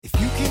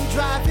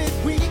drive it,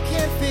 we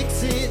can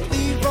fix it.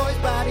 Leroy's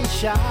Body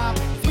Shop.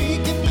 We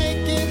can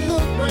make it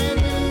look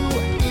brand new.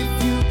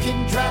 If you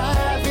can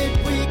drive it,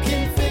 we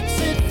can fix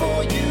it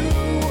for you.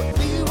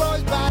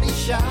 Leroy's Body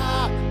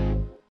Shop.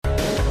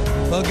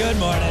 Well, good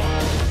morning.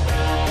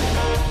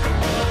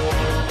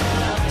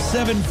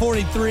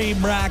 7:43,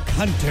 Brock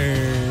Hunter.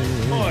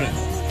 Morning.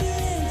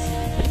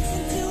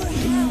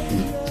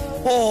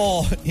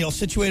 Oh,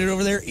 situated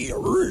over there.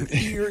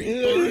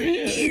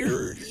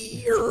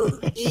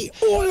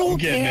 Oil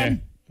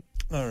can.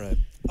 All right.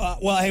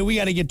 Well, hey, we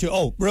got to get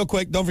to, real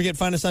quick, don't forget,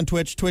 find us on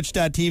Twitch,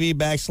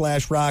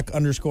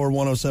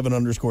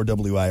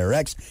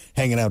 twitch.tv/rock_107_WIRX.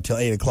 Hanging out till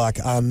 8 o'clock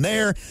on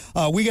there.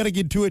 We got to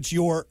get to it.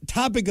 Your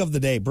topic of the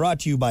day brought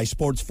to you by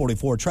Sports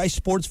 44. Try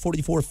Sports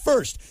 44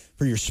 first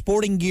for your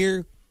sporting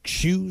gear,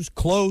 shoes,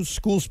 clothes,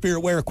 school spirit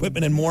wear,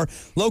 equipment, and more.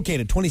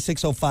 Located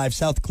 2605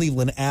 South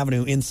Cleveland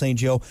Avenue in St.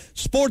 Joe.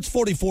 Sports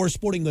 44,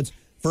 sporting goods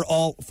for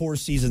all four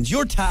seasons.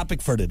 Your topic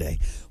for today.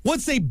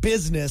 What's a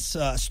business,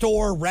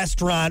 store,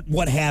 restaurant,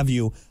 what have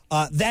you,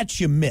 that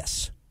you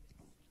miss?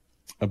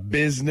 A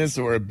business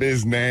or a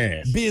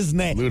business?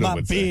 Business. Luda My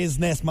would say.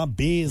 business. My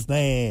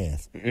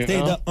business. You Stay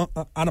know?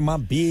 out of my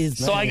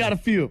business. So I got a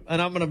few,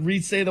 and I'm going to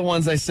re-say the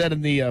ones I said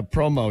in the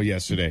promo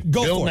yesterday.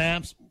 Go Bill for it.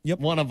 Knapp's, Yep.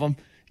 one of them.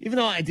 Even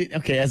though I did,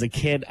 as a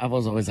kid, I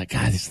was always like,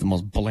 God, this is the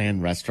most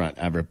bland restaurant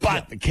ever.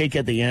 But the cake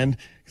at the end,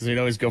 because we'd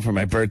always go for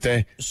my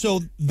birthday, So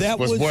that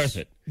was worth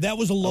it. That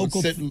was a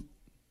local sitting-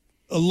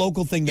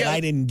 thing that Yeah. I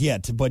didn't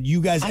get, but you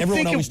guys, I everyone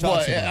think always it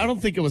talks was, about I it.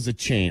 don't think it was a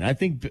chain. I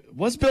think,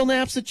 was Bill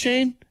Knapp's a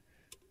chain?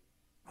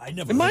 I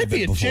never It heard might of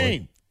be a before.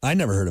 chain. I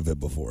never heard of it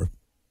before.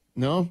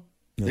 No?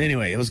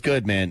 Anyway, it was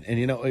good, man. And,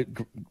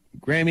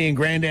 Grammy and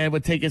Granddad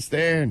would take us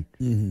there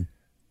and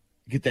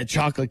get that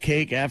chocolate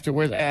cake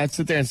afterwards. I'd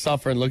sit there and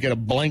suffer and look at a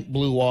blank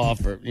blue wall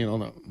for, through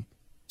to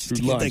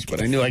get lunch. that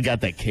But I knew I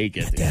got that cake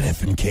at the end. That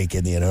effing cake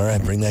in the end. All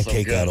right, bring that So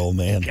cake good. out, old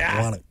man. I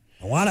God. want it.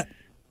 I want it.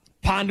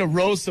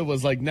 Ponderosa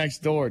was like next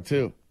door,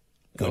 too.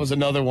 That was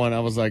another one. I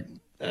was like,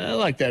 I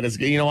like that.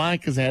 You know why?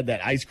 Because I had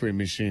that ice cream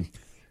machine.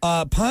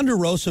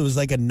 Ponderosa was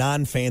like a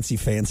non-fancy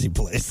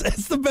place.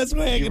 That's the best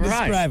way I can You're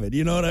right. describe it.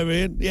 You know what I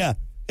mean? Yeah.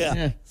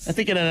 Yeah. I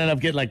think it ended up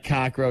getting like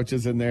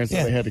cockroaches in there, so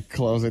Yeah. they had to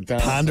close it down.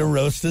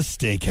 Ponderosa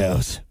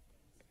Steakhouse.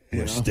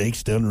 Where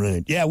steak's done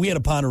right. Yeah, we had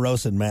a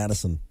Ponderosa in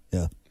Madison.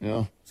 Yeah.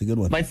 It's a good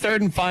one. My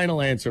third and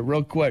final answer,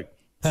 real quick.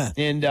 Huh.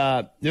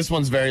 And this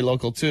one's very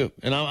local, too.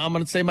 And I'm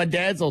going to say my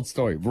dad's old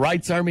story.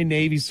 Wright's Army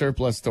Navy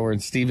surplus store in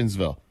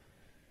Stevensville.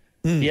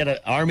 He had an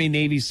Army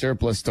Navy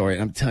surplus store.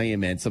 And I'm telling you,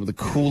 man, some of the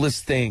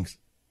coolest things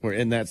were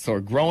in that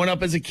store. Growing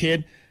up as a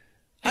kid,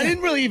 I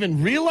didn't really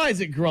even realize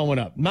it growing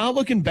up. Now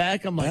looking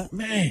back, I'm like,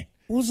 man.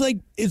 Well,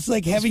 it's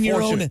like having your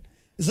own. fortunate.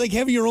 It's like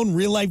having your own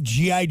real life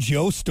GI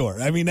Joe store.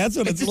 I mean, that's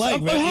what it's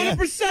like. man.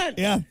 100%.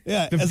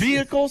 Yeah. The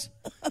vehicles.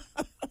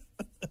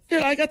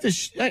 Dude, I got to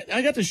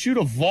I got to shoot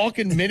a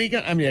Vulcan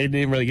minigun. I mean, I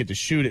didn't really get to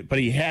shoot it, but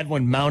he had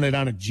one mounted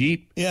on a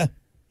Jeep. Yeah.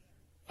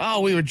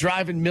 Oh, we were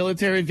driving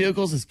military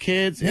vehicles as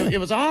kids. It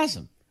was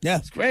awesome. Yeah.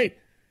 It's great.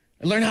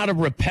 I learned how to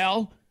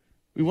rappel.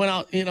 We went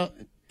out,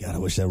 God, I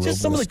wish that rope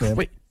just some of would the have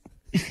great.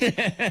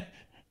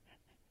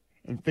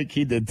 I think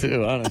he did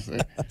too, honestly.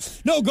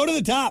 No, go to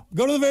the top.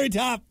 Go to the very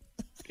top.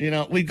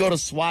 We'd go to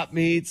swap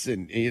meets,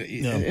 and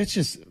it's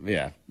just,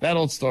 that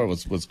old store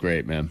was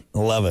great, man. I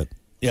love it.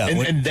 Yeah.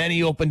 And then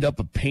he opened up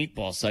a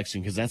paintball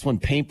section because that's when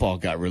paintball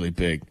got really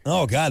big.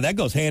 Oh, God, that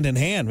goes hand in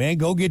hand, man.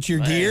 Go get your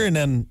gear and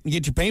then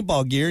get your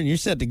paintball gear, and you're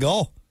set to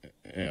go.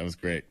 Yeah, it was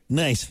great.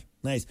 Nice.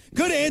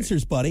 Good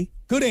answers, buddy.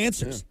 Good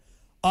answers.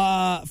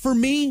 For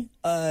me,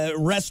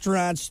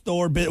 restaurant,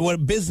 store,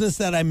 what business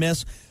that I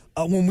miss,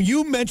 when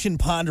you mentioned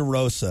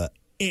Ponderosa,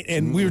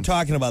 and we were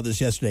talking about this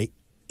yesterday,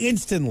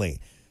 instantly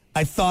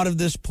I thought of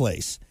this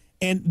place.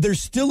 And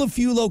there's still a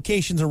few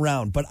locations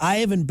around, but I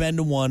haven't been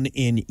to one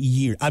in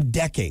years,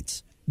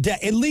 decades.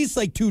 At least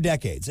like 2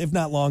 decades, if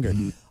not longer.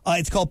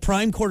 It's called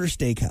Prime Quarter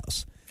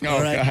Steakhouse. Oh,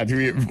 All right? God.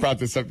 We brought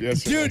this up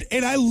yesterday. Dude,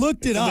 and I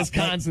looked it It's a up.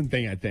 Wisconsin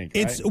thing, I think.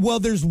 It's right? Well,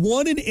 there's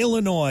one in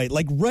Illinois,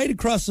 like right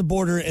across the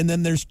border, and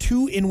then there's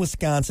 2 in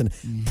Wisconsin.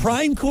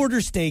 Prime Quarter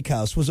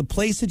Steakhouse was a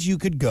place that you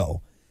could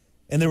go,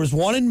 and there was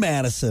one in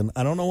Madison.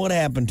 I don't know what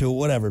happened to it,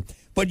 whatever.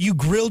 But you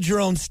grilled your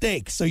own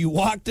steak. So you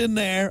walked in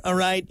there, all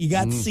right, you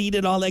got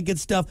seated, all that good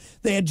stuff.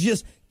 They had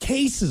just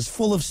cases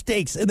full of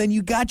steaks, and then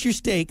you got your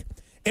steak.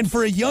 And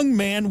for a young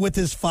man with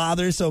his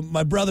father, so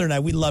my brother and I,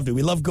 we loved it.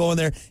 We loved going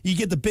there. You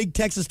get the big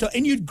Texas stuff,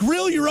 and you'd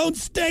grill your own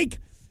steak.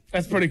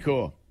 That's pretty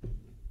cool.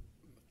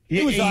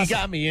 It was You awesome.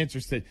 got me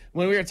interested.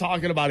 When we were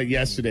talking about it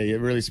yesterday, it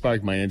really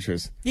sparked my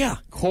interest. Yeah.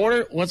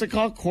 What's it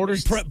called?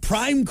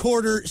 Prime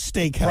Quarter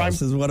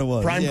Steakhouse is what it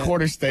was. Prime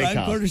Quarter Steakhouse.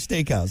 Prime Quarter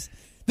Steakhouse.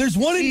 There's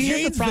one in See,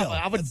 here's the problem.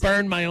 Janesville. I would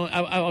burn my own.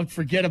 I would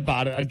forget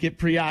about it. I'd get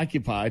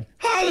preoccupied.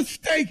 The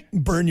steak.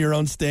 Burn your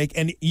own steak,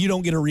 and you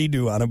don't get a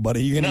redo on it,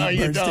 buddy. You're gonna No, eat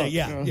you burnt don't. steak.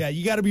 Yeah, No. yeah.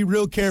 You got to be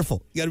real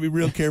careful. You got to be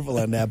real careful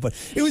on that. But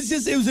it was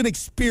an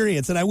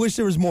experience, and I wish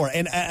there was more.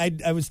 And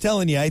I was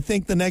telling you, I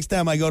think the next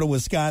time I go to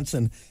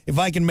Wisconsin, if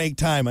I can make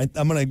time, I'm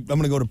gonna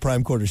go to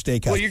Prime Quarter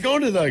Steakhouse. Well, you're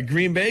going to the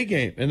Green Bay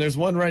game, and there's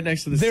one right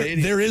next to the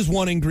stadium. There is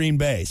one in Green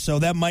Bay, so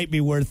that might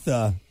be worth.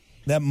 A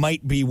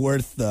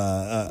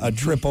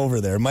trip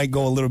over there. Might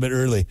go a little bit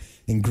early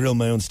and grill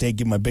my own steak,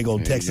 get my big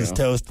old Texas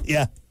toast.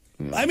 Yeah.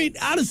 I mean,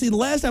 honestly, the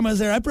last time I was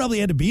there, I probably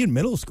had to be in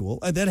middle school.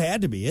 That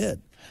had to be it.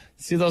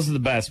 See, those are the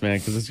best, man,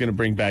 because it's going to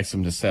bring back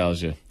some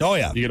nostalgia. Oh,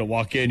 yeah. You're going to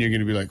walk in, you're going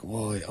to be like,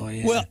 whoa, oh,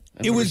 yeah. Well,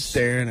 I was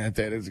staring at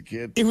that as a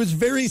kid. It was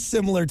very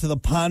similar to the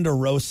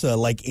Ponderosa,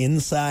 like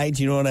inside,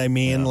 you know what I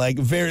mean? Yeah. Like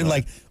very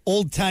like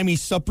old-timey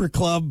supper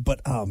club, but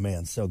oh,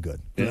 man, so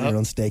good. Your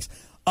own steaks.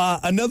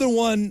 Another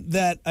one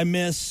that I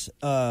miss,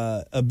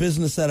 a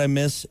business that I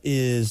miss,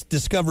 is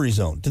Discovery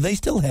Zone. Do they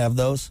still have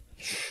those?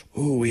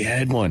 Ooh, we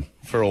had one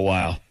for a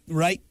while.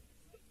 Right?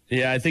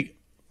 Yeah, I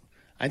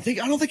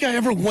don't think I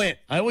ever went.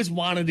 I always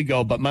wanted to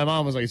go, but my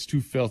mom was like, it's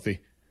too filthy.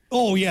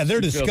 Oh yeah,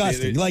 they're Too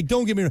disgusting. filthy. Like,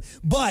 don't get me wrong.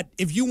 But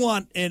if you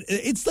want,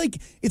 it's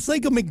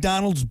like a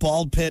McDonald's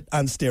bald pit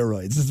on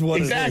steroids. Is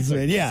what Exactly. it is.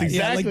 Man. Yeah, It's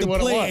exactly like the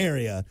what it play was.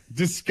 area.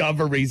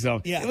 Discovery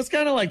Zone. Yeah. It was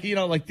kind of like,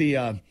 like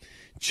the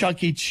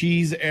Chuck E.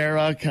 Cheese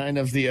era, kind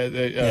of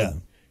the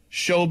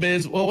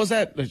Showbiz. What was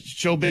that? The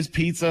Showbiz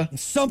Pizza?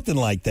 Something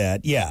like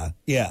that. Yeah,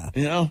 yeah.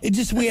 You know? It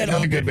just we had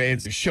Another good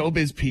answer.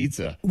 Showbiz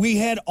Pizza. We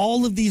had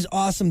all of these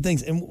awesome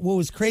things, and what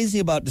was crazy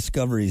about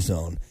Discovery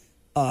Zone,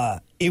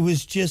 it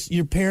was just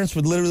your parents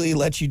would literally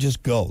let you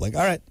just go. Like,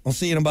 all right, I'll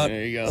see you in about.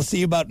 There you go. I'll see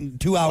you about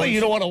 2 hours. Well,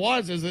 you know what it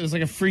was? It was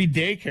like a free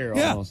daycare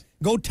almost.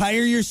 Go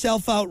tire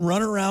yourself out,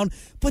 run around.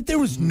 But there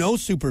was no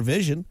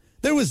supervision.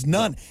 There was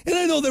none. And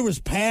I know there was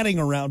padding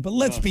around, but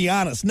let's be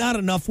honest, not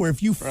enough where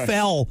if you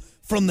fell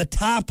from the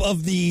top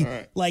of the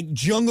like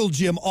jungle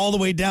gym all the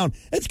way down,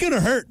 it's going to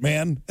hurt,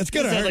 man. It's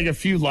going to hurt. Like a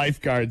few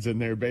lifeguards in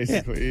there,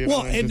 basically. Yeah. You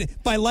Well, know, and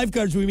by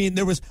lifeguards, we mean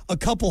there was a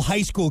couple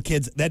high school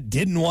kids that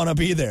didn't want to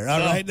be there. All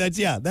right,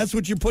 that's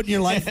what you're putting your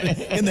life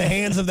in the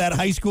hands of that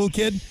high school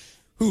kid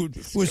who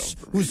was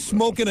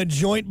smoking a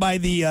joint by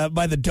the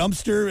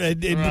dumpster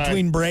in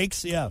between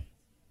breaks. Yeah,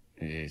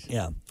 Jeez.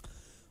 yeah.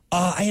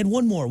 I had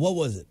one more. What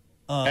was it?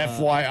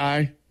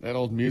 FYI, that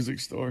old music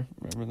store.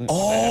 Remember that?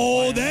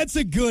 Oh, that's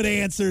a good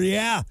answer.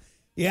 Yeah,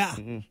 yeah.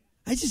 Mm-hmm.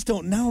 I just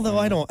don't now though.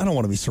 I don't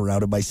want to be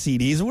surrounded by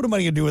CDs. What am I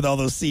going to do with all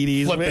those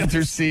CDs? Flipping man?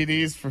 through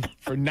CDs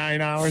for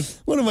 9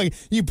 hours. What am I?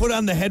 You put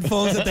on the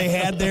headphones that they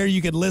had there. You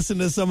could listen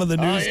to some of the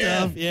new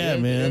stuff. Yeah,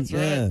 man. That's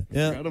right.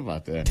 Yeah. Forgot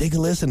about that. Take a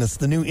listen. It's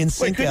the new Wait,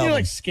 NSYNC couldn't album. you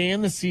like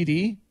scan the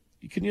CD?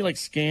 Couldn't you like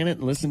scan it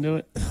and listen to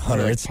it? Hunter,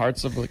 Or, like, it's-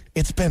 parts of like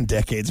It's been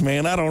decades,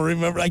 man. I don't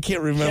remember. I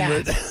can't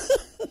remember Yeah.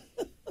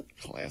 it.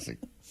 classic.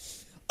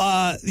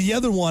 The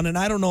other one, and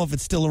I don't know if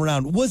it's still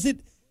around. Was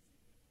it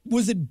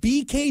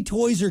BK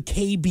Toys or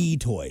KB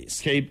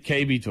Toys?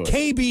 KB Toys.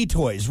 KB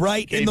Toys,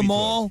 right? In the KB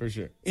mall? Toys, for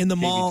sure. In the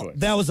KB mall. Toys.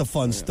 That was a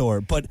fun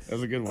store. But That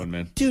was a good one,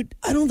 man. dude,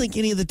 I don't think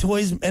any of the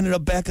toys ended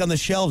up back on the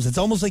shelves. It's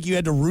almost like you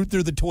had to root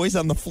through the toys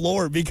on the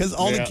floor because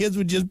all the Yeah. kids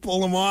would just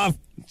pull them off.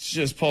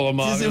 Just pull them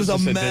off. It was a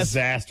just mess.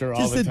 disaster all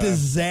Just the a time.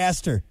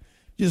 disaster.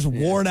 Just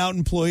worn out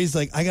employees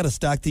like, I got to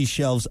stock these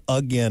shelves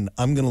again.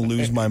 I'm going to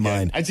lose my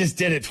mind. I just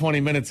did it 20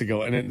 minutes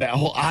ago, and that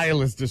whole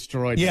aisle is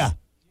destroyed. Yeah.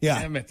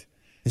 Yeah. Damn it.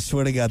 I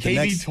swear to God. The KB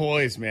next,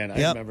 Toys, man. I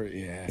Yep. remember.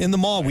 Yeah. in the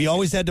mall, we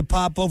always had to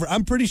pop over.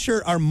 I'm pretty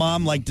sure our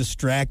mom like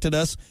distracted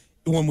us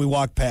when we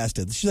walked past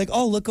it. She's like,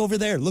 oh, look over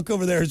there. Look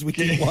over there as we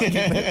keep walking.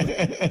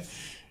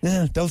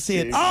 Yeah, don't see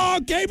it. Oh,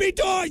 KB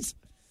Toys.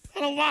 I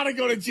don't want to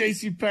go to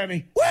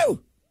JCPenney. Woo!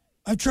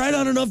 I've tried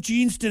on enough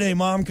jeans today,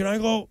 Mom. Can I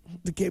go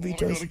to KB I want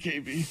to go Toys? to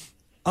KB.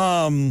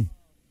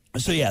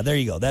 So, yeah, there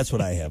you go. That's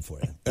what I have for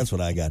you. That's what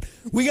I got.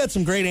 We got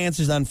some great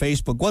answers on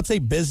Facebook. What's a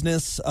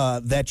business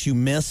that you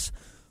miss?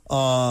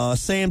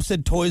 Sam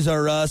said Toys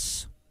R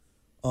Us.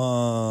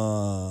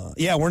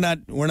 Yeah, we're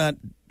not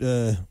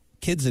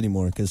kids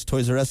anymore because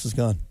Toys R Us is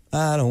gone.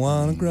 I don't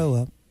want to grow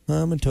up.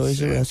 I'm a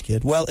Toys R Us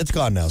kid. Well, it's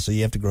gone now, so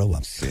you have to grow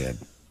up. Sad.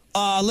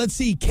 Let's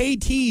see.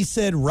 KT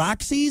said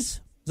Roxy's.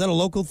 Is that a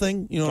local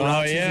thing? You know what Oh,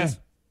 Roxy's yeah. is?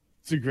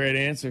 It's a great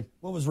answer.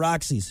 What was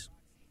Roxy's?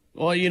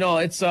 Well,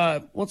 it's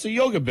a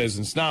yoga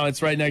business now.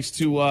 It's right next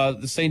to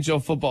the St. Joe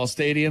Football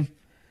Stadium,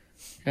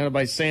 kind of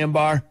by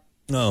Sandbar,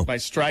 No. by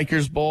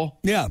Strikers Bowl.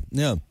 Yeah,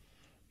 yeah.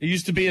 It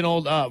used to be an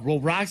old.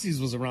 Roxy's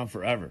was around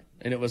forever,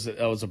 and it was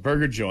a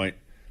burger joint,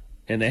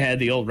 and they had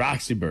the old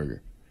Roxy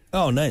burger,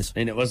 Oh, nice.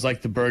 and it was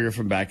like the burger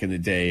from back in the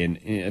day,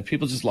 and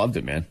people just loved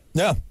it, man.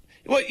 Yeah.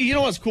 Well, you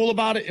know what's cool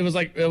about it? It was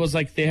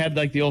like they had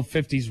like the old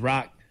 '50s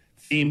rock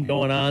theme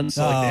going on.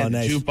 So like they had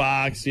nice. the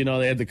jukebox,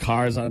 they had the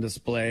cars on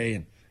display,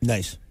 and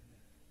Nice.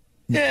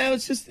 yeah,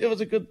 it was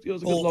a good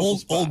local Old,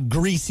 spot. old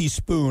greasy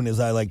spoon, as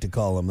I like to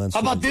call them. That's How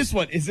about this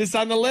one? Is this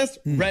on the list?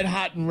 Red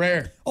Hot and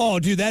Rare. Oh,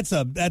 dude, that's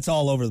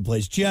all over the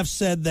place. Jeff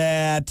said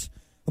that.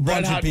 A bunch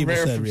Red of Hot and people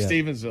Rare said from yeah.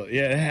 Stevensville.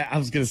 Yeah, I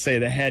was gonna say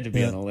that had to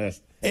be Yeah. on the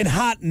list. And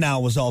Hot Now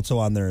was also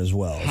on there as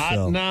well.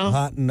 Hot Now?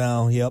 Hot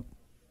Now, yep.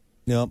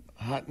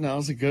 Hot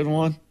Now's a good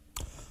one.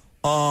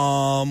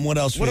 What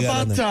else What we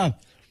got on about, there?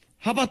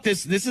 how about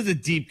this? This is a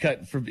deep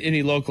cut for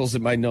any locals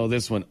that might know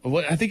this one.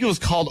 I think it was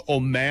called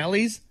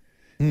O'Malley's,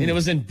 and it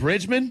was in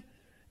Bridgman,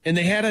 and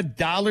they had a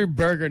 $1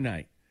 burger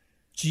night.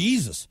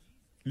 Jesus.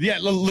 Yeah,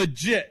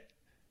 legit.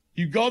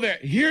 You go there,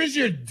 here's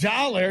your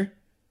 $1,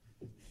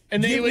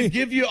 and they would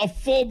give you a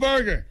full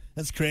burger.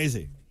 That's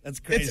crazy. That's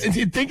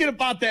crazy. Thinking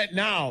about that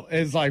now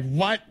is like,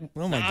 what?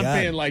 Oh, my I'm God.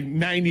 paying like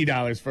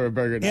 $90 for a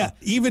burger now. Yeah,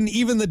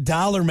 even the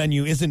dollar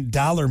menu isn't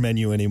dollar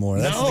menu anymore.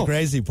 That's No. the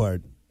crazy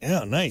part.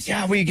 Yeah, nice.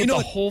 Yeah, we get know the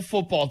what- whole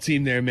football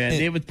team there, man.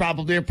 They're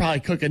probably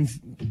cooking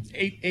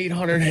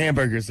 800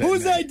 hamburgers. That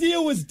Whose night.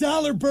 idea was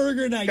dollar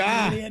burger night, you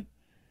God. idiot?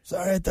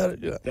 Sorry, I thought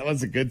it. That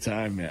was a good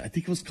time, man. I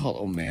think it was called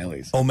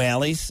O'Malley's.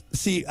 O'Malley's.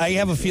 See, I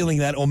have a feeling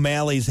that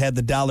O'Malley's had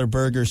the dollar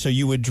burger, so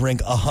you would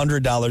drink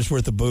 $100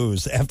 worth of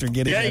booze after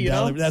getting Yeah, a you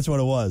dollar. know? That's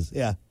what it was.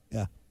 Yeah.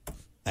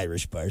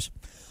 Irish bars.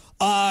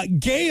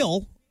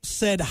 Gail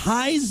said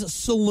High's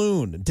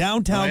Saloon,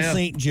 downtown Oh, yeah.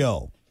 St.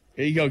 Joe.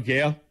 Here you go,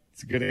 Gail.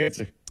 It's a good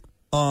answer.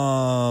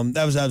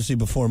 That was obviously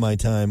before my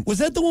time. Was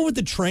that the one with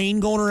the train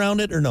going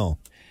around it, or no?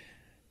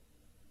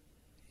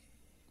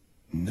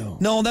 No.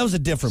 No, that was a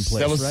different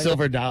place. That was right?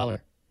 Silver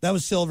Dollar. That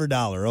was Silver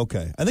Dollar.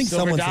 Okay, I think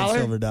Silver someone Dollar? said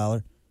Silver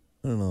Dollar.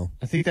 I don't know.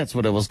 I think that's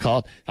what it was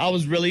called. I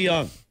was really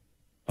young.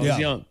 I was Yeah.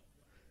 young.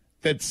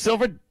 That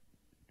Silver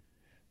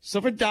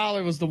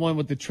Dollar was the one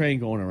with the train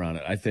going around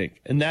it, I think.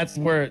 And that's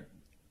where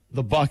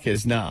the Buck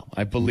is now,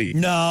 I believe.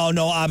 No,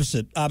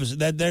 opposite.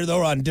 That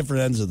they're on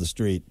different ends of the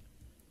street.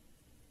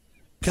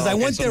 Because I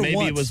Okay, went so there maybe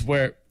once. it was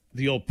where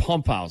the old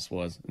pump house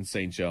was in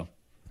St. Joe.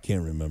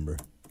 Can't remember.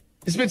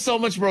 It's been so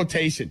much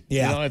rotation.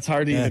 Yeah, You know, it's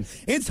hard to Yeah. even.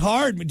 It's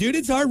hard, dude.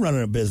 It's hard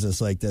running a business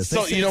like this.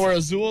 So, you know where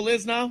Azul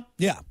is now?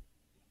 Yeah.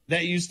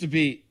 That used to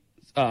be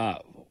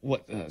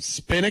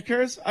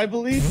Spinnakers, I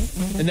believe,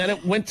 and then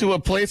it went to a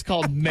place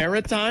called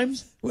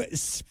Maritimes. Wait,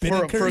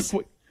 Spinnakers?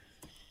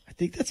 I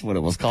think that's what it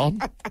was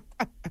called.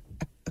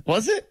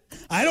 Was it?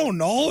 I don't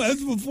know.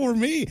 That's before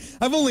me.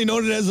 I've only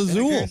known it as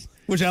Azul, Spinnakers.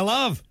 which I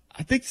love.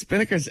 I think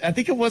Spinnakers. I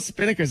think it was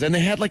Spinnakers, and they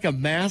had like a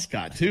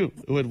mascot too.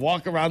 It would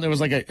walk around. It was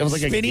like a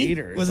Spinny?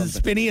 gator. Or Was it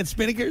something. Spinny at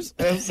Spinnakers?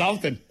 It was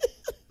something.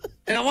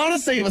 And I want to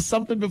say it was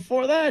something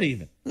before that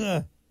even.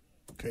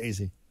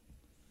 Crazy.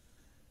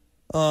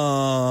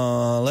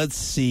 Let's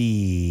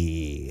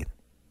see.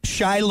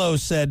 Shiloh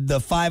said the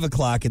 5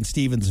 o'clock in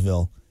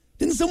Stevensville.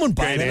 Didn't someone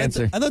buy Great that?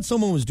 answer. I thought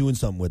someone was doing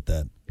something with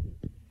that.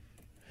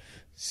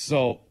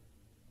 So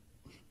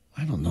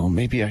I don't know.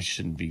 Maybe I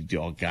shouldn't be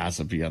all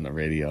gossipy on the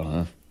radio,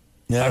 huh?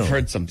 Yeah, I've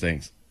heard some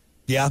things.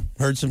 Yeah,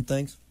 heard some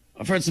things.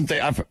 I've heard some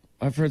things.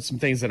 I've heard some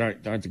things that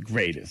aren't the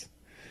greatest.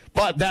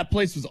 But that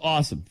place was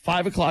awesome.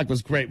 5 o'clock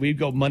was great. We'd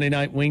go Monday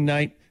night, wing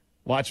night,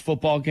 watch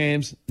football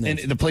games, and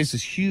the place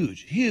is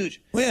huge.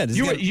 Well,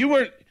 yeah, you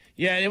were.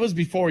 Yeah, it was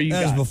before you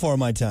That was got. before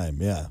my time.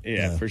 Yeah.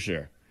 Yeah, for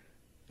sure.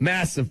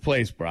 Massive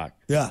place, Brock.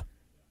 Yeah.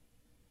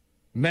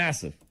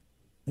 Massive.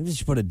 Maybe they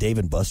should put a Dave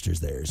and Buster's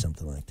there or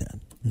something like that.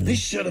 They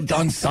should have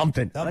done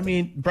something. I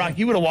mean, Brock,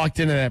 you would have walked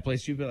into that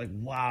place. You'd be like,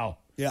 wow.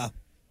 Yeah.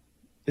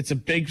 It's a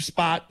big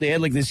spot. They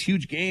had like this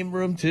huge game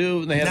room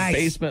too. And they had Nice. a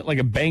basement, like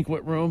a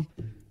banquet room.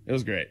 It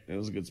was great. It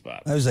was a good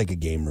spot. That was like a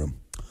game room.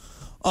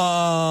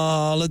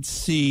 Let's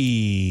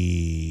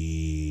see.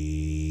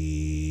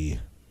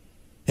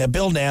 Yeah,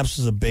 Bill Knapp's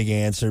was a big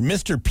answer.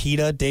 Mr.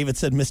 Pita. David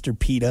said Mr.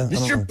 Pita. I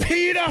don't know. Mr.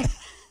 Peter.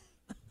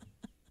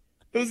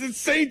 It was in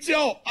St.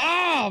 Joe.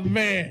 Oh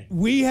man.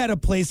 We had a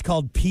place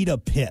called Pita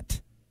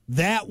Pit.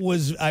 That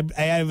was I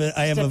have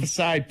Step a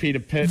aside, Peter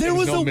Pitt. There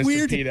was no a Mr.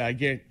 weird- Peter. I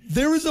get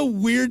there was a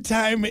weird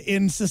time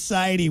in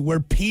society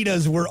where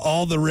pitas were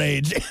all the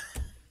rage.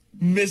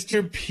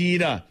 Mr.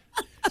 Peter.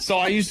 So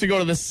I used to go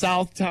to the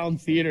Southtown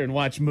Theater and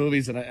watch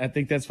movies, and I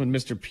think that's when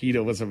Mr.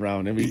 Peter was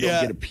around, and we'd go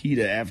Yeah. get a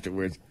pita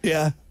afterwards.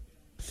 Yeah.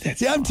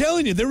 See, I'm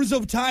telling you, there was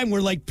a time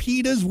where like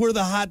pitas were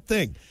the hot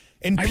thing.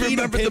 And I Pita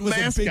remember Pit the was a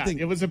big mascot. thing.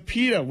 It was a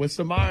Peter with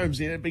some arms.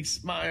 He had a big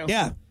smile.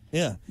 Yeah.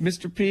 Yeah.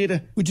 Mr.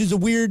 Peter. Which is a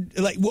weird,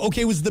 like,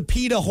 okay, was the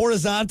pita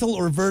horizontal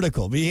or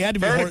vertical? But he had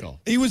to be Vertical.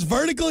 He was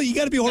vertical. You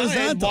got to be No, he was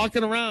horizontal.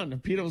 walking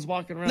around. Peter was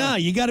walking around. No,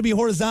 you got to be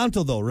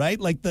horizontal though, right?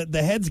 Like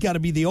the head's got to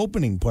be the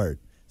opening part,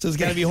 so it's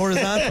got to be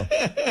horizontal.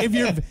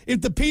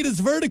 If the pita's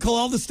vertical,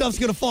 all the stuff's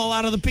gonna fall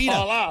out of the pita.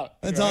 Fall out,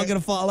 It's all right?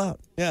 gonna fall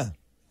out. Yeah.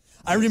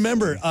 I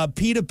remember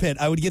Pita Pit.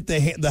 I would get the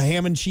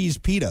ham and cheese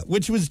pita,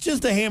 which was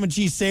just a ham and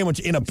cheese sandwich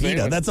in a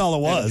pita. That's all it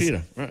was.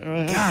 Peter.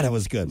 Right. God, it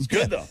was good. It was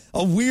good, though.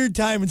 A weird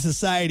time in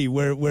society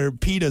where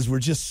pitas were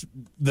just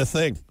the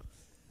thing.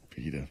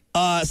 Peter.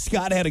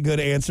 Scott had a good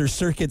answer.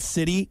 Circuit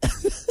City.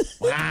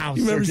 Wow.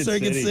 You remember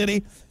Circuit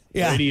City?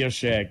 Yeah. Radio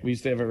Shack. We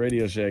used to have a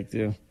Radio Shack,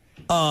 too.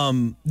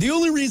 The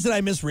only reason I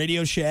miss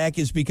Radio Shack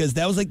is because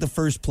that was like the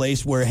first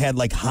place where it had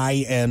like high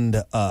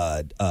end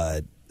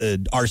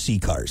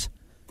RC cars.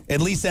 At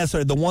least that's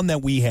the one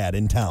that we had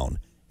in town,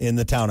 in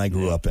the town I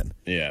grew up in.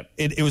 Yeah.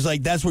 It was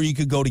like that's where you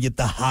could go to get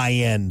the high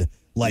end,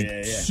 like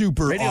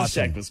super Radio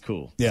awesome. Shack was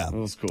cool. Yeah. It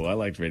was cool. I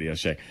liked Radio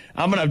Shack.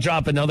 I'm going to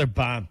drop another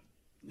bomb.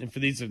 and for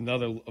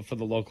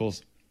the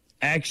locals,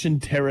 Action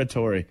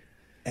Territory.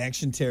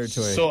 Action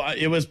Territory. So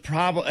it was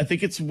probably, I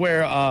think it's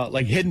where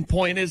like Hidden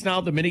Point is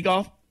now, the mini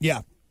golf.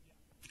 Yeah.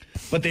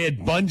 But they had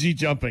bungee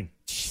jumping.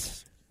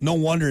 No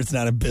wonder it's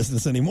not in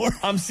business anymore.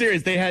 I'm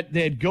serious. They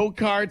had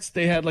go-karts.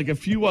 They had like a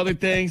few other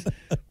things,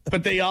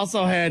 but they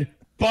also had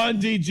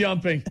bungee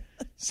jumping.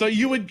 So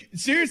you would,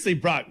 seriously,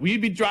 Brock, we'd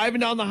be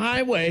driving down the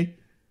highway,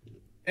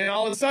 and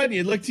all of a sudden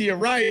you'd look to your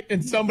right,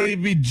 and somebody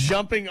would be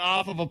jumping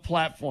off of a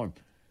platform.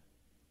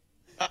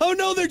 Oh,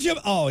 no, they're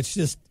jumping. Oh,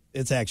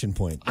 it's Action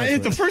Point.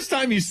 The first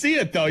time you see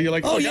it, though, you're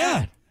like, oh yeah.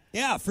 God.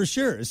 Yeah, for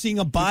sure. Seeing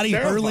a body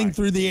terrifying. hurling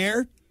through the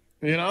air.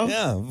 You know?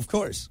 Yeah, of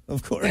course.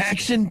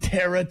 Action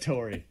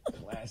Territory.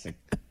 Classic.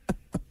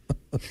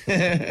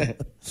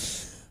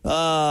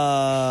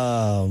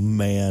 Oh,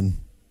 man.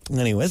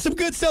 Anyway, some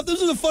good stuff. This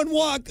was a fun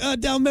walk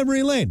down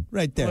memory lane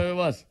right there. Well, it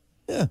was.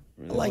 Yeah,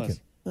 Really I like was.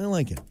 it. I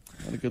like it.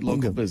 A lot of good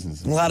local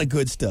businesses. A lot of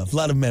good stuff. A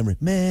lot of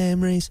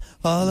memories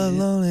all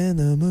alone in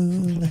the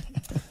moon.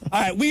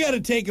 All right, we got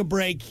to take a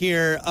break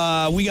here.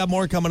 We got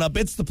more coming up.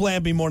 It's the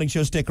Plan B Morning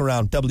Show. Stick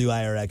around.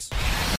 WIRX.